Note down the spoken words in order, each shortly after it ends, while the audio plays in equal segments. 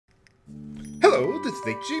Hello, this is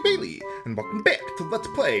H.G. Bailey, and welcome back to Let's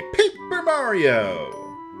Play Paper Mario!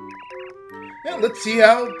 Now, let's see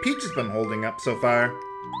how Peach has been holding up so far.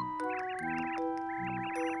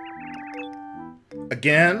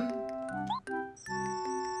 Again?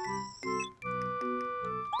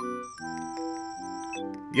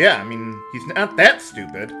 Yeah, I mean, he's not that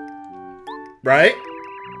stupid. Right?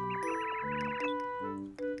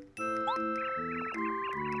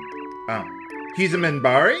 Oh. He's a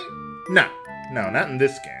Minbari? No. No, not in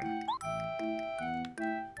this game.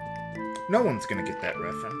 No one's gonna get that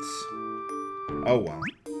reference. Oh well.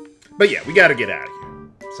 But yeah, we gotta get out of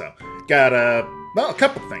here. So, well, a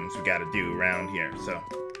couple things we gotta do around here, so.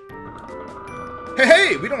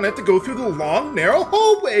 Hey, we don't have to go through the long, narrow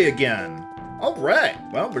hallway again. Alright,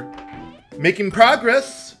 well, we're making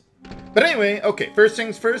progress. But anyway, okay, first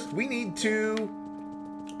things first, we need to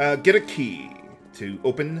get a key to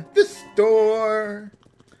open this door.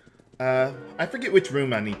 I forget which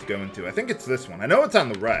room I need to go into. I think it's this one. I know it's on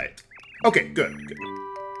the right. Okay, good.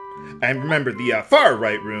 I remember the far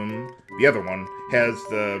right room, the other one, has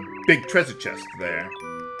the big treasure chest there.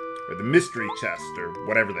 Or the mystery chest, or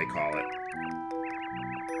whatever they call it.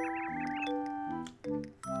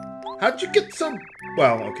 How'd you get so...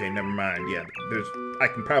 Well, okay, never mind. Yeah, I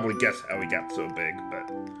can probably guess how he got so big, but...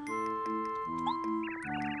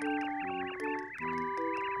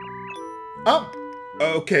 Oh,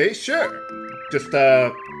 okay, sure. Just,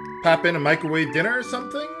 pop in a microwave dinner or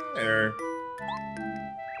something? Or...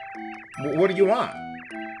 What do you want?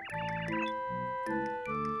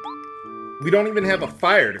 We don't even have a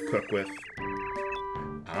fire to cook with.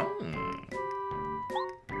 Oh.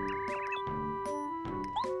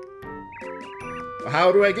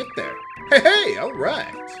 How do I get there? Hey,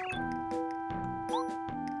 alright.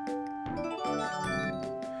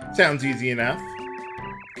 Sounds easy enough.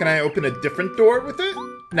 Can I open a different door with it?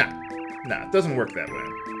 No, it doesn't work that way.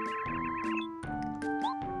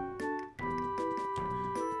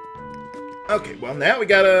 Okay, well now we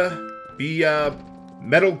gotta be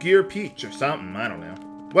Metal Gear Peach or something, I don't know.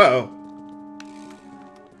 Whoa.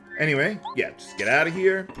 Anyway, yeah, just get out of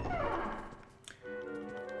here.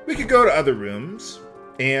 We could go to other rooms,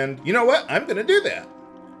 and you know what? I'm gonna do that.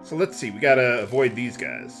 So let's see, we gotta avoid these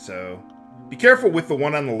guys, so... Be careful with the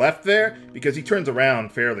one on the left there, because he turns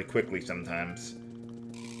around fairly quickly sometimes.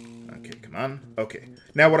 Okay, come on. Okay.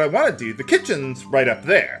 Now what I want to do, the kitchen's right up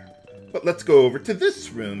there. But let's go over to this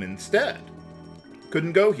room instead.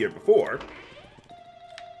 Couldn't go here before.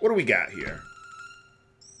 What do we got here?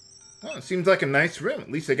 Oh, it seems like a nice room.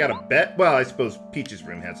 At least they got a bed. Well, I suppose Peach's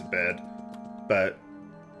room has a bed. But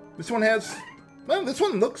this one has... Well, this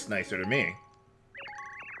one looks nicer to me.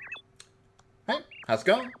 Hey, how's it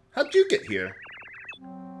going? How'd you get here?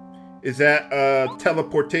 Is that a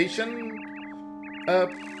teleportation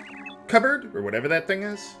cupboard? Or whatever that thing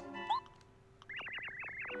is?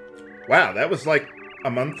 Wow, that was like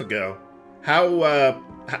a month ago. How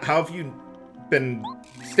have you been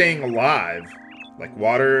staying alive? Like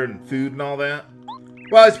water and food and all that?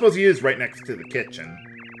 Well, I suppose he is right next to the kitchen.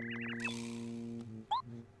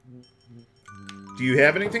 Do you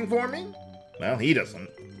have anything for me? Well, he doesn't.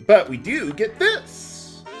 But we do get this!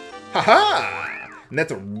 Haha! And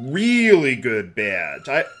that's a really good badge.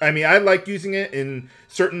 I mean, I like using it in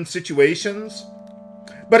certain situations.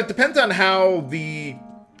 But it depends on how the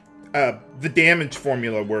damage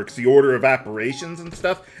formula works, the order of operations and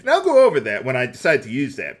stuff. And I'll go over that when I decide to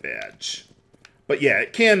use that badge. But yeah,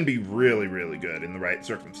 it can be really, really good in the right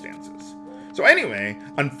circumstances. So anyway,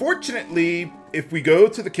 unfortunately, if we go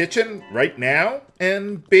to the kitchen right now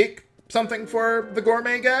and bake something for the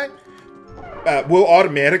gourmet guy, we'll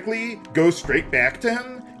automatically go straight back to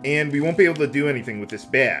him, and we won't be able to do anything with this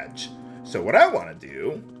badge. So what I want to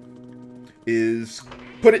do is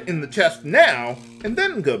put it in the chest now, and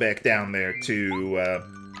then go back down there to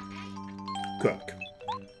cook.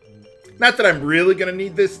 Not that I'm really going to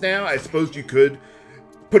need this now. I suppose you could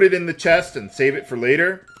put it in the chest and save it for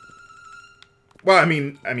later. Well, I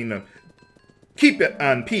mean, keep it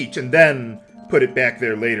on Peach and then put it back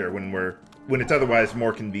there later when it's otherwise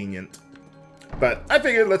more convenient. But I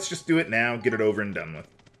figured let's just do it now, get it over and done with.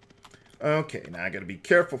 Okay, now I gotta be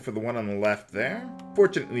careful for the one on the left there.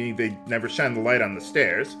 Fortunately, they never shine the light on the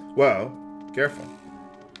stairs. Whoa, careful.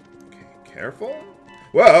 Okay, careful.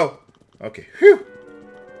 Whoa! Okay, whew!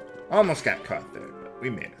 Almost got caught there, but we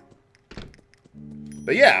made it.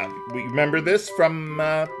 But yeah, we remember this from,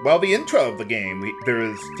 well, the intro of the game. There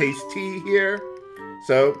is Taste Tea here,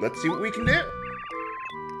 so let's see what we can do.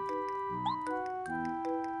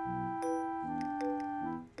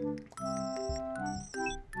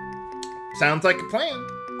 Sounds like a plan.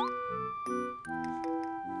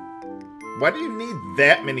 Why do you need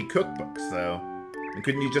that many cookbooks, though? And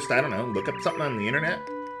couldn't you just, I don't know, look up something on the internet?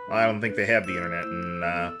 Well, I don't think they have the internet in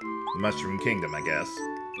the Mushroom Kingdom, I guess.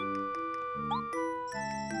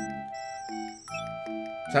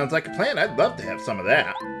 Sounds like a plan. I'd love to have some of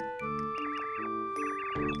that.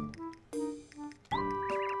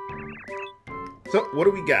 So, what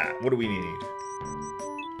do we got? What do we need?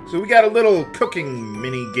 So we got a little cooking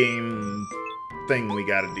mini-game thing we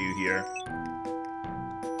gotta do here.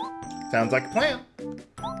 Sounds like a plan.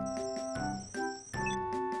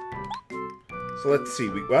 So let's see.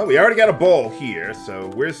 Well, we already got a bowl here, so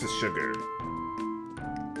where's the sugar?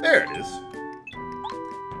 There it is.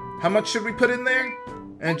 How much should we put in there?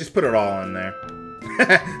 And just put it all in there.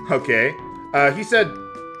 Okay. You said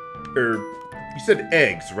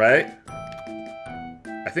eggs, right?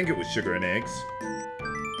 I think it was sugar and eggs.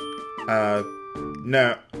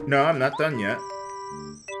 No, I'm not done yet.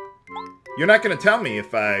 You're not gonna tell me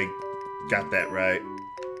if I got that right.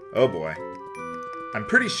 Oh boy. I'm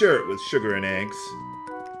pretty sure it was sugar and eggs.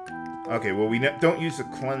 Okay, well, we don't use a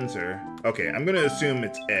cleanser. Okay, I'm gonna assume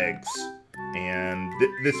it's eggs. And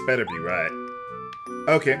this better be right.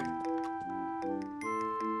 Okay.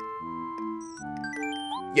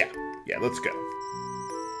 Yeah, let's go.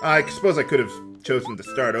 I suppose I could have chosen to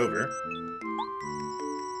start over.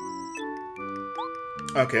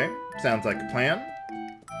 Okay, sounds like a plan.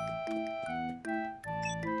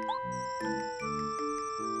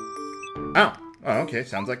 Oh, okay,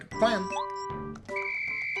 sounds like a plan.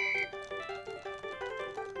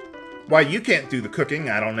 Why you can't do the cooking,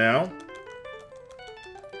 I don't know.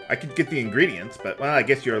 I could get the ingredients, but, well, I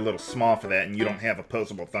guess you're a little small for that and you don't have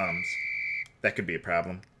opposable thumbs. That could be a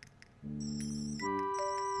problem.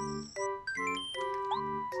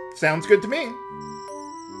 Sounds good to me.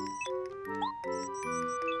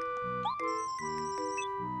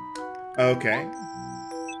 Okay.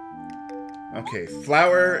 Okay,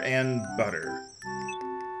 flour and butter.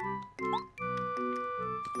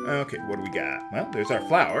 Okay, what do we got? Well, there's our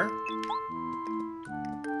flour.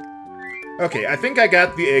 Okay, I think I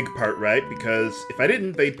got the egg part right, because if I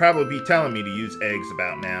didn't, they'd probably be telling me to use eggs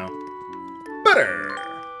about now. Butter!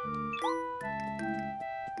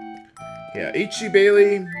 Yeah, H.C.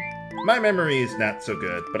 Bailey, my memory is not so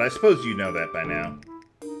good, but I suppose you know that by now.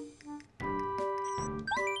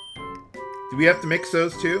 Do we have to mix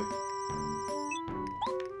those too?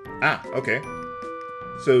 Ah, okay.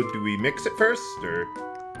 So, do we mix it first, or...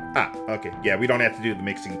 Ah, okay. Yeah, we don't have to do the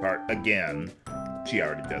mixing part again. She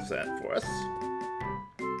already does that for us.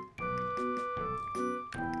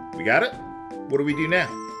 We got it? What do we do now?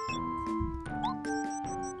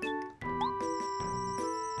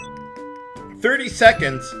 "30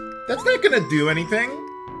 seconds? That's not gonna do anything.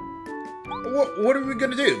 What are we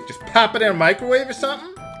gonna do? Just pop it in a microwave or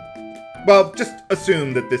something? Well, just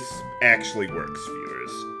assume that this actually works,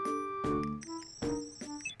 viewers.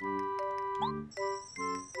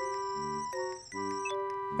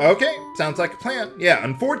 Okay, sounds like a plan. Yeah,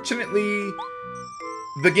 unfortunately,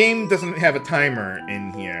 the game doesn't have a timer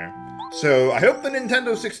in here. So I hope the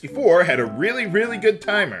Nintendo 64 had a really, really good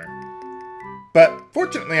timer. But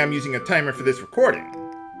fortunately, I'm using a timer for this recording.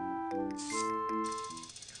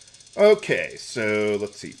 Okay, so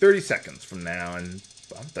let's see, 30 seconds from now, and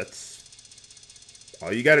well, that's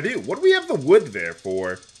all you gotta do. What do we have the wood there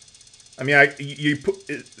for? I mean, you put,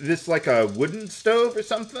 is this like a wooden stove or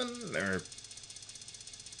something? Or,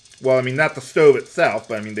 well, I mean, not the stove itself,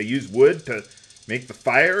 but I mean, they use wood to make the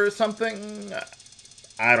fire or something?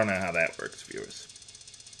 I don't know how that works, viewers.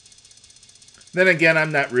 Then again,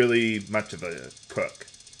 I'm not really much of a cook.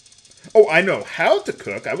 Oh, I know how to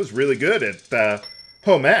cook. I was really good at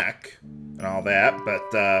home ec and all that,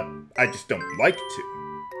 but I just don't like to.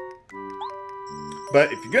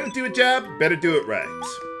 But if you're gonna do a job, better do it right.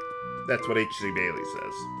 That's what H.C. Bailey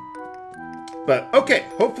says. But okay,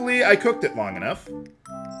 hopefully I cooked it long enough.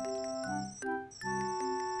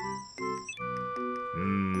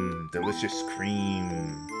 Delicious cream.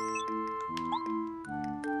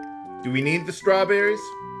 Do we need the strawberries?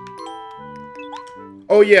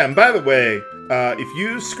 Oh yeah, and by the way, if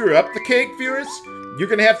you screw up the cake, viewers, you're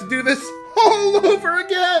gonna have to do this all over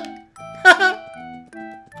again!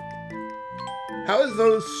 How is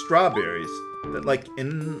those strawberries? That like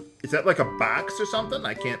in... Is that like a box or something?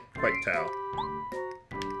 I can't quite tell.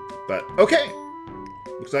 But, okay.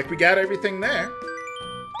 Looks like we got everything there.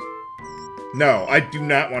 No, I do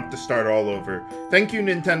not want to start all over. Thank you,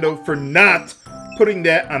 Nintendo, for not putting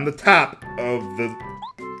that on the top of the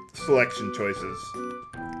selection choices.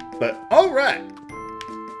 But, alright.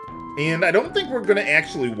 And I don't think we're going to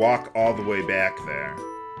actually walk all the way back there.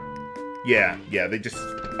 Yeah, they just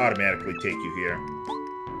automatically take you here.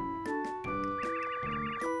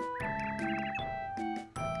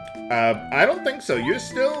 I don't think so. You're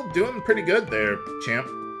still doing pretty good there, champ.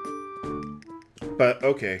 But,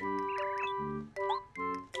 okay.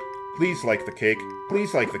 Please like the cake.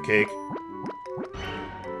 Please like the cake.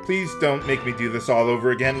 Please don't make me do this all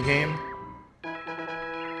over again, game.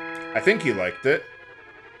 I think you liked it.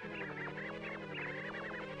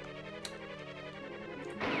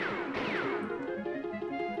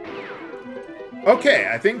 Okay,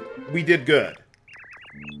 I think we did good.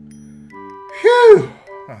 Phew!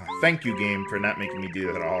 Oh, thank you, game, for not making me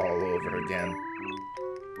do that all over again.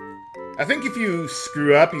 I think if you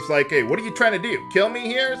screw up, he's like, hey, what are you trying to do? Kill me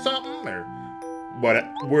here or something? Or what?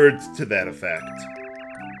 Words to that effect.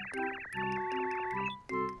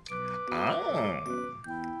 Oh.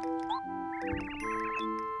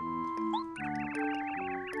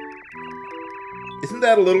 Isn't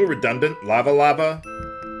that a little redundant? Lava lava?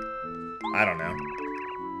 I don't know.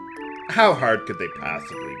 How hard could they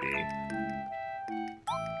possibly be?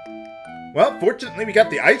 Well, fortunately we got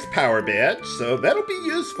the ice power badge, so that'll be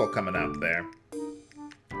useful coming up there.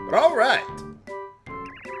 But alright.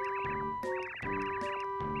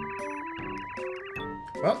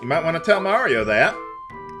 Well, you might want to tell Mario that.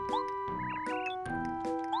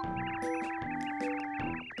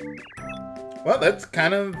 Well, that's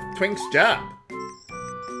kind of Twink's job.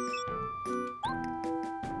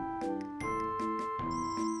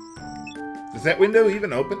 Does that window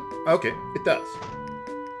even open? Okay, it does.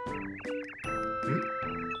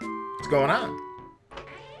 What's going on?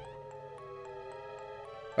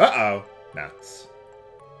 Uh-oh. Nuts.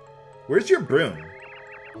 Where's your broom?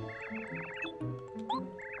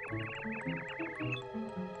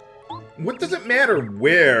 What does it matter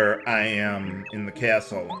where I am in the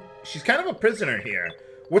castle? She's kind of a prisoner here.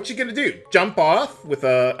 What's she gonna do? Jump off with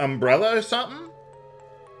an umbrella or something?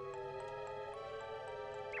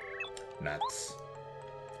 Nuts.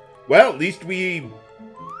 Well, at least we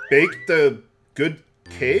baked a good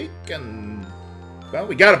cake and... well,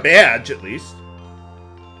 we got a badge, at least.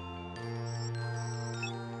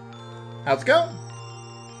 How's it going?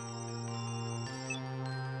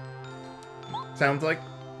 Sounds like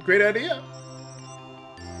a great idea.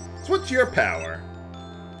 So what's your power?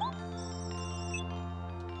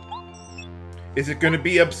 Is it going to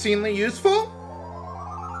be obscenely useful?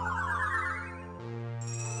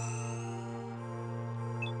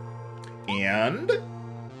 And...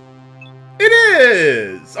 it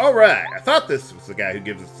is! Alright, I thought this was the guy who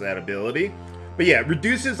gives us that ability. But yeah, it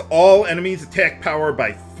reduces all enemies' attack power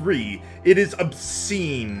by 3. It is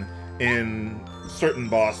obscene in certain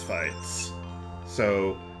boss fights.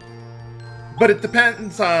 So... but it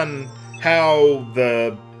depends on how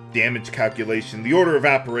the damage calculation, the order of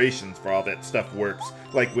operations for all that stuff works.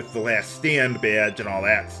 Like with the Last Stand badge and all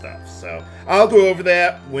that stuff. So, I'll go over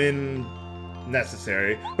that when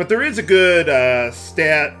necessary. But there is a good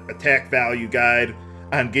stat attack value guide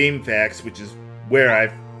on GameFAQs, which is where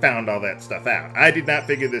I found all that stuff out. I did not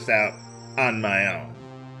figure this out on my own.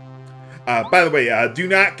 By the way, do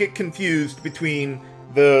not get confused between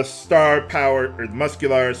the star power, or the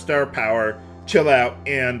muscular star power chill out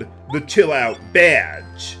and the chill out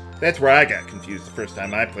badge. That's where I got confused the first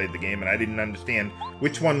time I played the game, and I didn't understand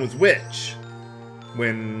which one was which.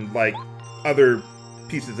 When, like, other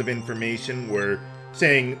pieces of information were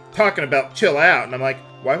talking about chill out, and I'm like,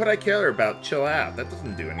 why would I care about chill out? That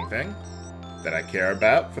doesn't do anything that I care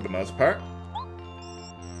about, for the most part.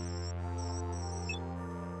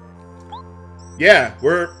 Yeah,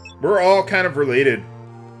 we're all kind of related.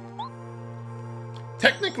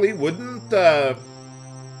 Technically, wouldn't,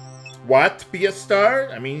 Watt be a star?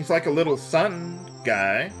 I mean, he's like a little sun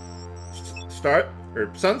guy.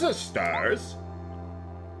 Suns are stars.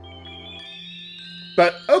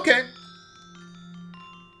 But, okay.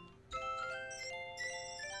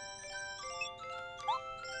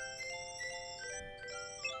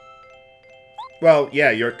 Well, yeah,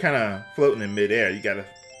 you're kind of floating in midair. You gotta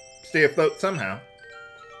stay afloat somehow.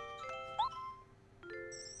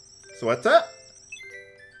 So what's up?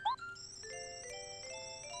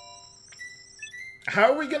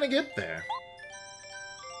 How are we gonna get there?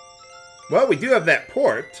 Well, we do have that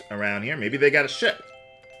port around here. Maybe they got a ship.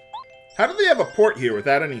 How do they have a port here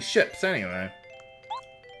without any ships, anyway?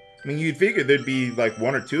 I mean, you'd figure there'd be, like,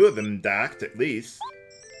 1 or 2 of them docked, at least.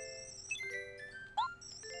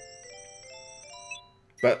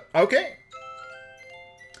 But, okay.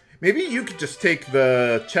 Maybe you could just take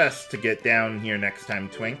the chest to get down here next time,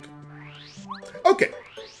 Twink. Okay.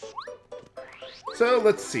 So,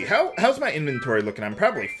 let's see. How's my inventory looking? I'm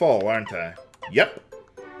probably full, aren't I? Yep.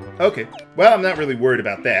 Okay. Well, I'm not really worried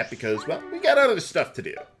about that because, well, we got other stuff to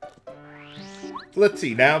do. So let's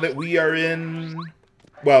see. Now that we are in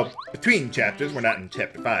well, between chapters. We're not in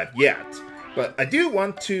chapter 5 yet. But I do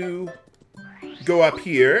want to go up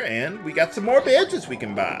here, and we got some more badges we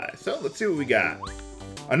can buy. So let's see what we got.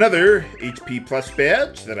 Another HP Plus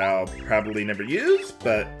badge that I'll probably never use,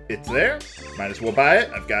 but it's there. Might as well buy it.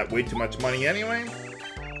 I've got way too much money anyway.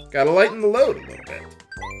 Gotta lighten the load a little bit.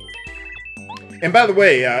 And by the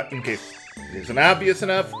way, in case it isn't obvious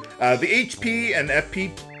enough, the HP and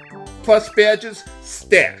FP Plus badges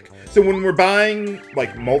stack. So when we're buying,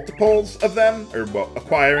 like, multiples of them, or, well,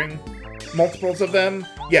 acquiring multiples of them,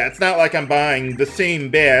 yeah, it's not like I'm buying the same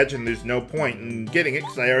badge and there's no point in getting it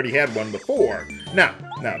because I already had one before. No,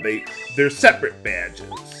 they're separate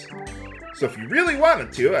badges. So if you really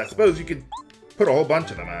wanted to, I suppose you could put a whole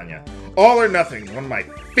bunch of them on you. All or Nothing, one of my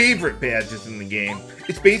favorite badges in the game.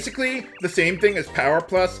 It's basically the same thing as Power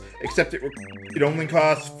Plus, except it only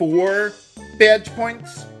costs 4 badge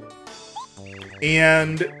points.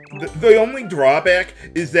 And the only drawback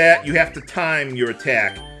is that you have to time your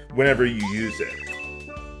attack whenever you use it.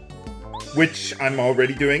 Which I'm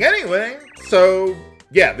already doing anyway, so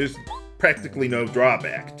yeah, there's practically no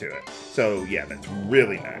drawback to it. So yeah, that's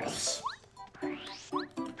really nice.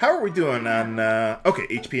 How are we doing on, okay,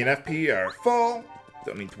 HP and FP are full.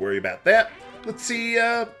 Don't need to worry about that. Let's see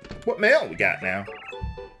what mail we got now.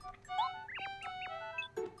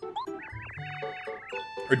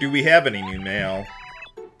 Or do we have any new mail?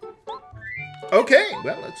 Okay,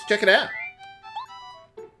 well, let's check it out.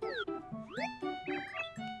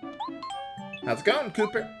 How's it going,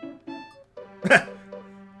 Cooper?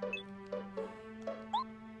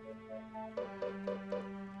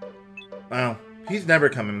 Well, he's never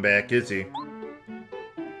coming back, is he?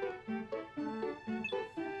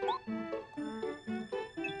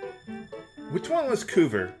 Which one was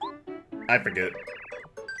Coover? I forget.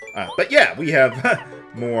 But yeah, we have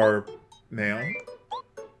more mail.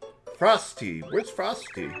 Frosty. Where's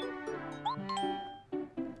Frosty?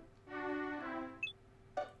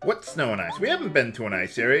 What's snow and ice? We haven't been to an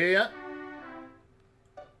ice area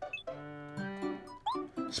yet.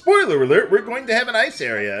 Spoiler alert, we're going to have an ice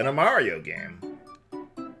area in a Mario game.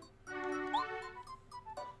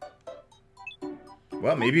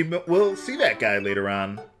 Well, maybe we'll see that guy later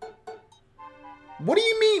on. What do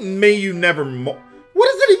you mean, may you never What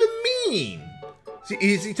does that even mean?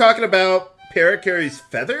 Is he talking about Parakarry's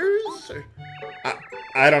feathers? Or,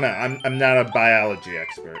 I don't know. I'm not a biology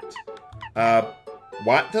expert.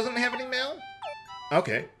 What? Doesn't have any mail?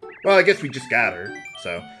 Okay. Well, I guess we just got her.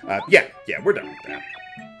 So, yeah, we're done with that.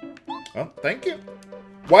 Well, thank you.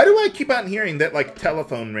 Why do I keep on hearing that, like,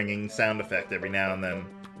 telephone ringing sound effect every now and then?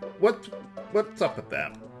 What's up with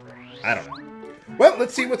that? I don't know. Well,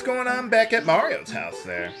 let's see what's going on back at Mario's house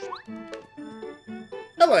there.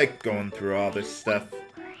 I like going through all this stuff.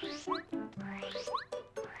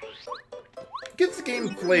 Gives the game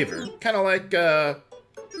flavor. Kind of like,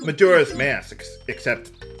 Majora's Mask,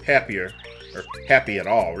 except happier. Or happy at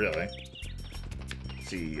all, really. Let's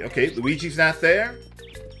see. Okay, Luigi's not there.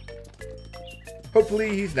 Hopefully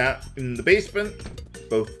he's not in the basement,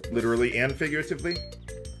 both literally and figuratively.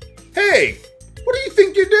 Hey! What do you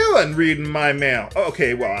think you're doing reading my mail?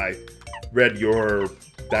 Okay, well, I read your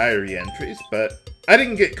diary entries, but I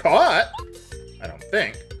didn't get caught. I don't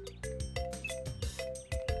think.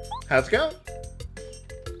 How's it going?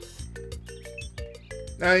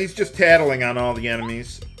 No, he's just tattling on all the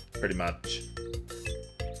enemies, pretty much.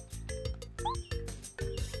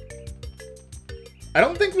 I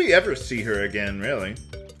don't think we ever see her again, really.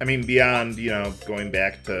 I mean, beyond, you know, going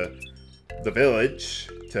back to the village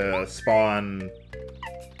to spawn,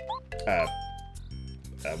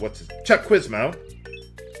 what's his... Chuck Quizmo.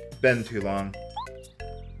 Been too long.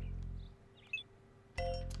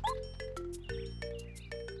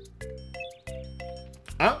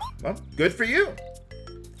 Oh, well, good for you.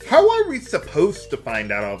 How are we supposed to find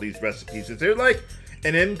out all these recipes? Is there, like,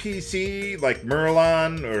 an NPC, like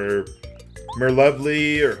Merlon or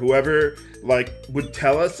Merlovely or whoever, like, would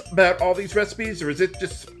tell us about all these recipes? Or is it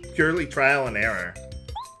just purely trial and error?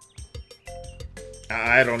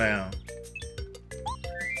 I don't know.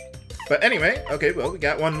 But anyway, okay, well, we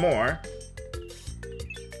got one more.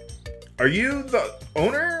 Are you the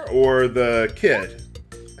owner or the kid?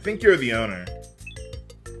 I think you're the owner.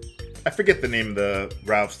 I forget the name of the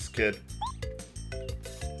Ralph's kid.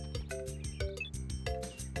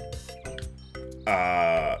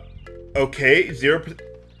 Okay, 0%.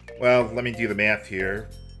 Well, let me do the math here.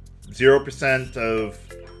 0% of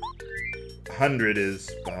 100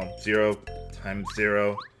 is, well, 0 times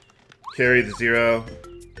 0. Carry the 0.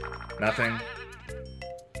 Nothing.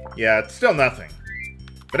 Yeah, it's still nothing.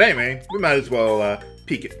 But anyway, we might as well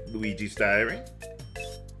peek at Luigi's diary.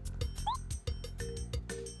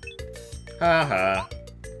 Haha.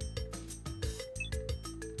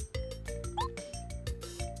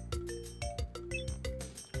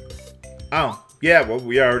 Oh, yeah, well,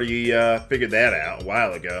 we already figured that out a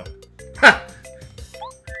while ago. Ha!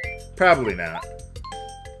 Probably not.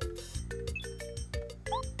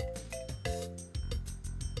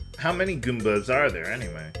 How many Goombas are there,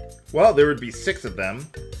 anyway? Well, there would be 6 of them,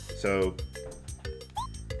 so...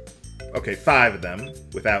 Okay, 5 of them,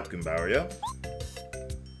 without Goombario.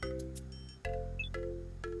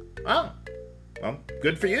 Oh. Well,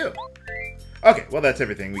 good for you. Okay, well, that's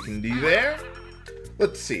everything we can do there.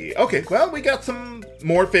 Let's see. Okay, well, we got some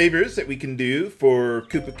more favors that we can do for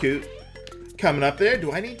Koopa Koot coming up there.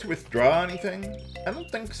 Do I need to withdraw anything? I don't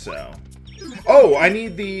think so. Oh, I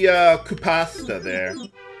need the Koopasta there.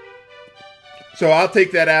 So I'll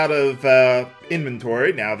take that out of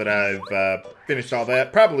inventory now that I've finished all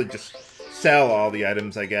that. Probably just sell all the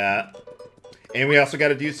items I got. And we also got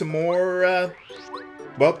to do some more,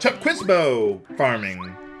 well, Chuck Quizmo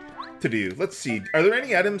farming to do. Let's see. Are there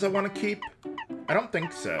any items I want to keep? I don't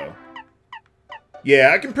think so.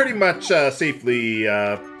 Yeah, I can pretty much safely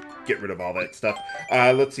get rid of all that stuff.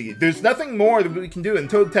 Let's see. There's nothing more that we can do in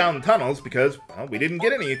Toad Town Tunnels because, well, we didn't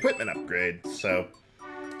get any equipment upgrades, so...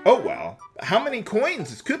 Oh, well. How many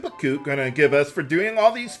coins is Koopa Koot gonna give us for doing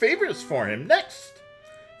all these favors for him next?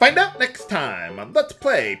 Find out next time on Let's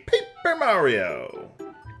Play Paper Mario.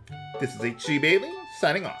 This is HG Bailey,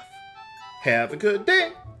 signing off. Have a good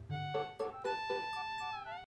day.